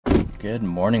Good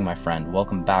morning, my friend.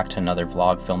 Welcome back to another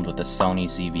vlog filmed with the Sony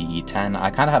ZV E10.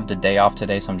 I kind of have the day off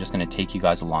today, so I'm just going to take you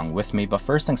guys along with me. But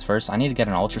first things first, I need to get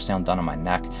an ultrasound done on my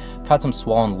neck. I've had some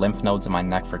swollen lymph nodes in my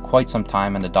neck for quite some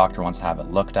time, and the doctor wants to have it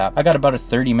looked at. I got about a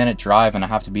 30-minute drive, and I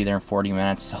have to be there in 40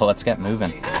 minutes, so let's get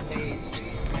moving.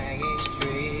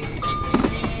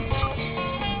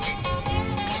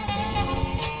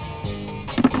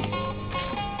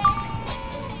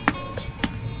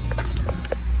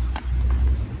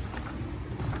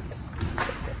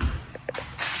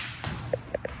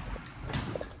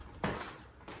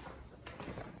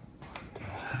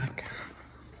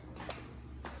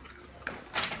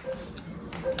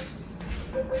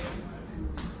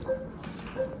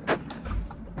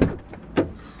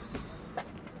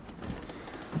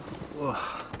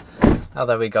 Now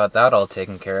that we got that all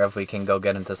taken care of, we can go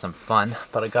get into some fun.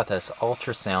 But I got this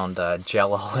ultrasound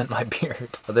gel all in my beard.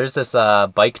 So there's this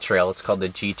bike trail. It's called the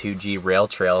G2G rail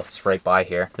trail. It's right by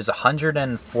here. There's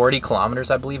 140 kilometers,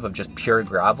 I believe, of just pure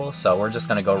gravel. So we're just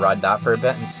gonna go ride that for a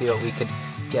bit and see what we could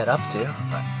get up to.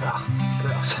 But, it's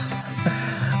gross.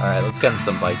 All right, let's get into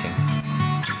some biking.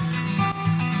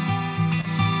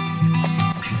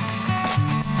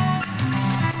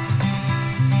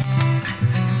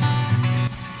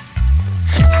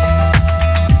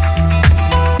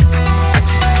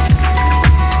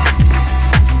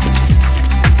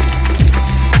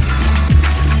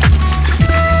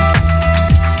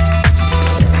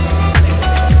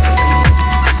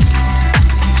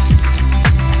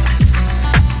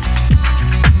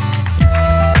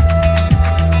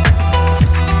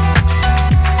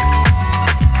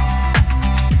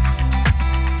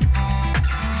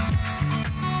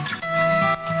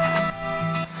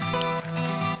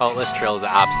 Well, this trail is an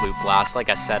absolute blast. Like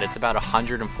I said, it's about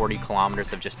 140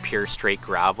 kilometers of just pure straight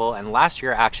gravel. And last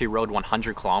year I actually rode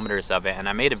 100 kilometers of it, and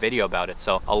I made a video about it.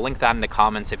 So I'll link that in the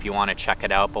comments if you want to check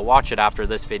it out. But watch it after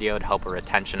this video to help with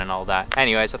retention and all that.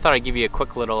 Anyways, I thought I'd give you a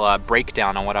quick little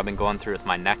breakdown on what I've been going through with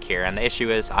my neck here. And the issue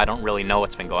is I don't really know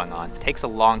what's been going on. It takes a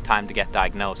long time to get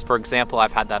diagnosed. For example,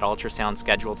 I've had that ultrasound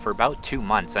scheduled for about 2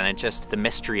 months, and it's just the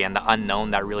mystery and the unknown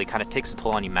that really kind of takes a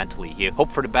toll on you mentally. You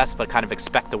hope for the best, but kind of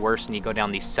expect the worst, and you go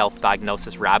down these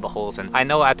self-diagnosis rabbit holes. And I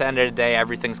know at the end of the day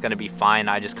everything's going to be fine.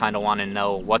 I just kind of want to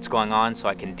know what's going on so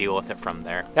I can deal with it from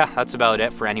there. Yeah, that's about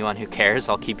it for anyone who cares.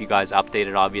 I'll keep you guys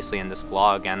updated obviously in this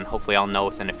vlog, and hopefully I'll know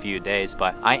within a few days.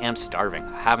 But I am starving.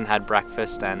 I haven't had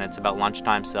breakfast and it's about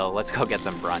lunchtime, so let's go get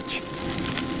some brunch.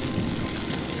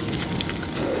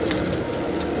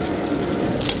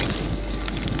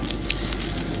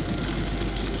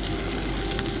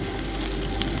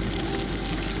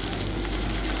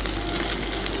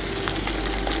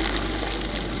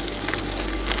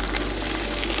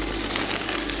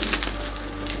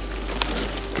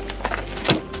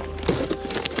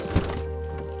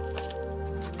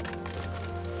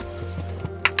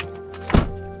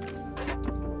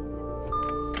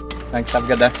 Thanks, have a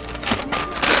good day.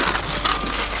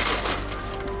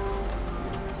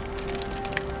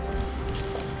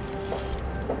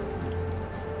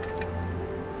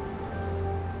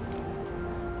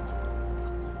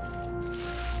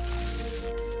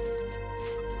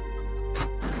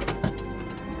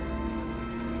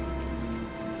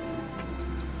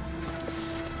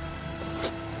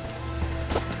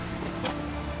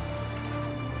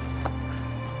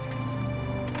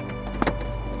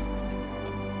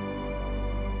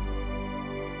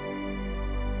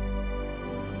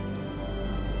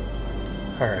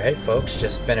 Alright folks,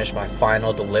 just finished my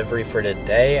final delivery for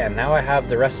today, and now I have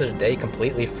the rest of the day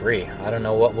completely free. I don't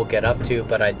know what we'll get up to,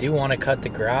 but I do want to cut the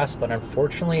grass, but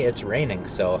unfortunately it's raining,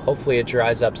 so hopefully it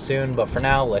dries up soon. But for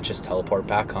now, let's just teleport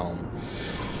back home.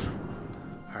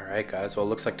 Alright guys, well it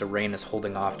looks like the rain is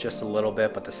holding off just a little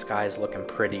bit, but the sky is looking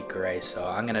pretty gray, so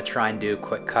I'm going to try and do a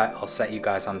quick cut. I'll set you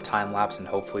guys on time lapse and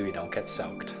hopefully we don't get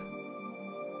soaked.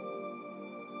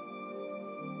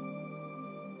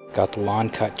 Got the lawn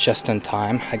cut just in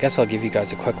time. I guess I'll give you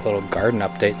guys a quick little garden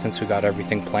update since we got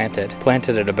everything planted.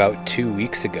 Planted it about 2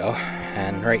 weeks ago.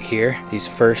 And right here, these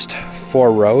first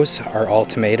 4 rows are all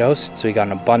tomatoes. So we got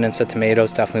an abundance of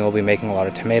tomatoes. Definitely will be making a lot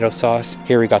of tomato sauce.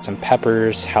 Here we got some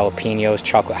peppers, jalapenos,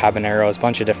 chocolate habaneros, a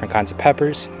bunch of different kinds of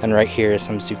peppers. And right here is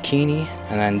some zucchini.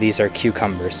 And then these are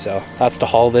cucumbers. So that's the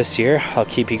haul this year. I'll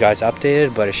keep you guys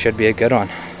updated, but it should be a good one.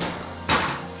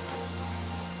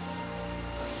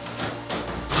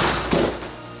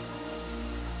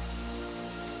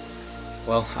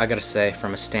 Well, I gotta say,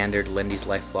 from a standard Lindy's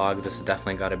Life vlog, this has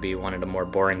definitely gotta be one of the more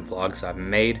boring vlogs I've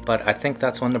made. But I think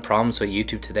that's one of the problems with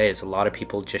YouTube today, is a lot of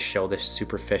people just show this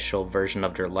superficial version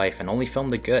of their life and only film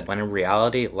the good, when in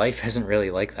reality, life isn't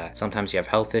really like that. Sometimes you have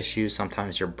health issues,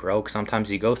 sometimes you're broke,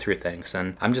 sometimes you go through things,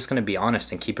 and I'm just gonna be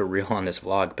honest and keep it real on this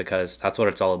vlog, because that's what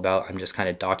it's all about. I'm just kind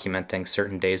of documenting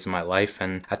certain days of my life,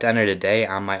 and at the end of the day,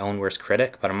 I'm my own worst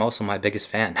critic, but I'm also my biggest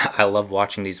fan. I love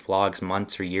watching these vlogs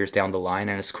months or years down the line,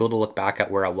 and it's cool to look back at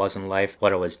where I was in life,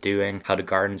 what I was doing, how the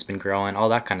garden's been growing, all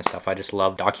that kind of stuff. I just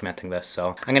love documenting this,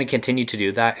 so I'm gonna continue to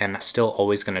do that, and still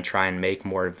always gonna try and make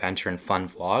more adventure and fun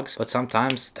vlogs, but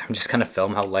sometimes I'm just gonna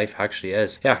film how life actually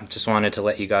is. Yeah, just wanted to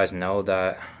let you guys know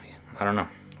that, I don't know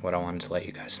what I wanted to let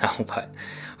you guys know, but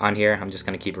on here, I'm just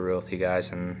gonna keep it real with you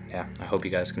guys, and yeah, I hope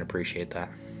you guys can appreciate that.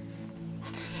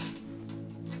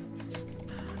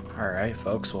 Alright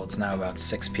folks, well it's now about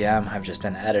 6 p.m. I've just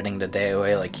been editing the day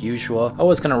away like usual. I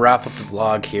was gonna wrap up the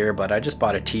vlog here, but I just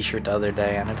bought a t-shirt the other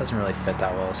day and it doesn't really fit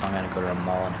that well, so I'm gonna go to a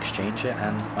mall and exchange it,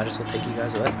 and might as well take you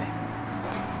guys with me.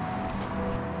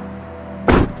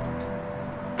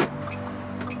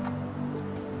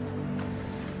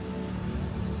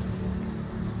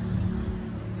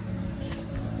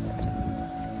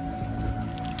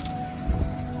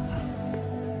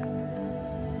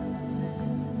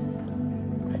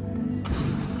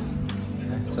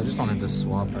 So I just wanted to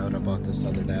swap out. I bought this the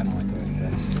other day. I don't like the way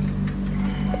it fits.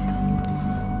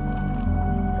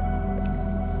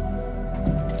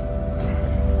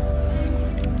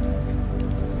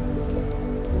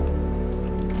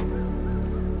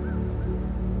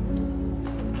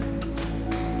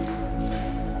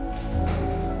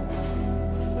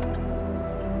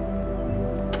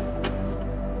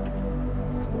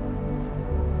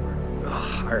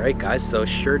 Alright guys, so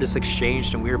shirt is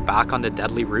exchanged and we are back on the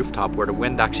deadly rooftop where the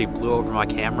wind actually blew over my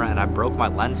camera and I broke my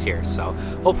lens here, so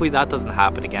hopefully that doesn't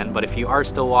happen again. But if you are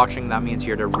still watching, that means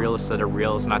you're the realest of the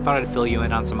reals, and I thought I'd fill you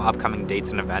in on some upcoming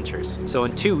dates and adventures. So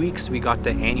in 2 weeks we got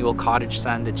the annual cottage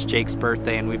send. It's Jake's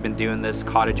birthday and we've been doing this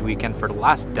cottage weekend for the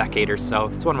last decade or so.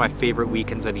 It's one of my favorite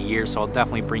weekends of the year, so I'll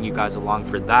definitely bring you guys along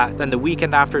for that. Then the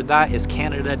weekend after that is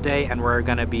Canada Day and we're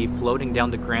gonna be floating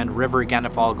down the Grand River again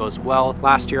if all goes well.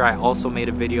 Last year I also made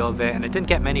a video of it and it didn't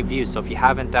get many views, so if you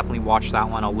haven't, definitely watch that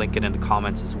one. I'll link it in the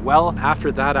comments as well.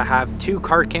 After that I have 2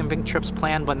 car camping trips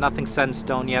planned, but nothing set in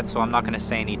stone yet, so I'm not going to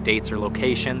say any dates or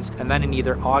locations. And then in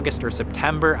either August or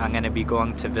September I'm going to be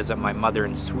going to visit my mother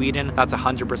in Sweden. That's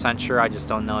 100% sure, I just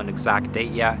don't know an exact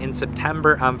date yet. In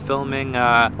September I'm filming,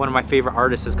 one of my favorite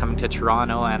artists is coming to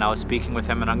Toronto and I was speaking with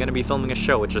him, and I'm going to be filming a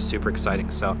show, which is super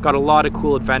exciting. So got a lot of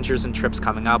cool adventures and trips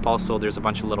coming up. Also there's a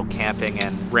bunch of little camping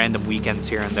and random weekends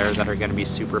here and there that are going to be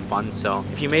super fun. So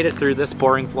if you made it through this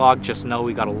boring vlog, just know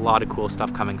we got a lot of cool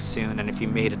stuff coming soon. And if you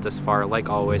made it this far, like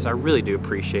always, I really do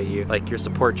appreciate you. Like, your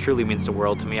support truly means the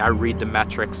world to me. I read the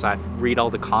metrics, I read all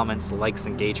the comments, the likes,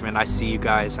 engagement. I see you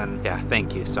guys, and yeah,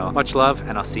 thank you. So much love,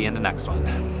 and I'll see you in the next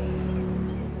one.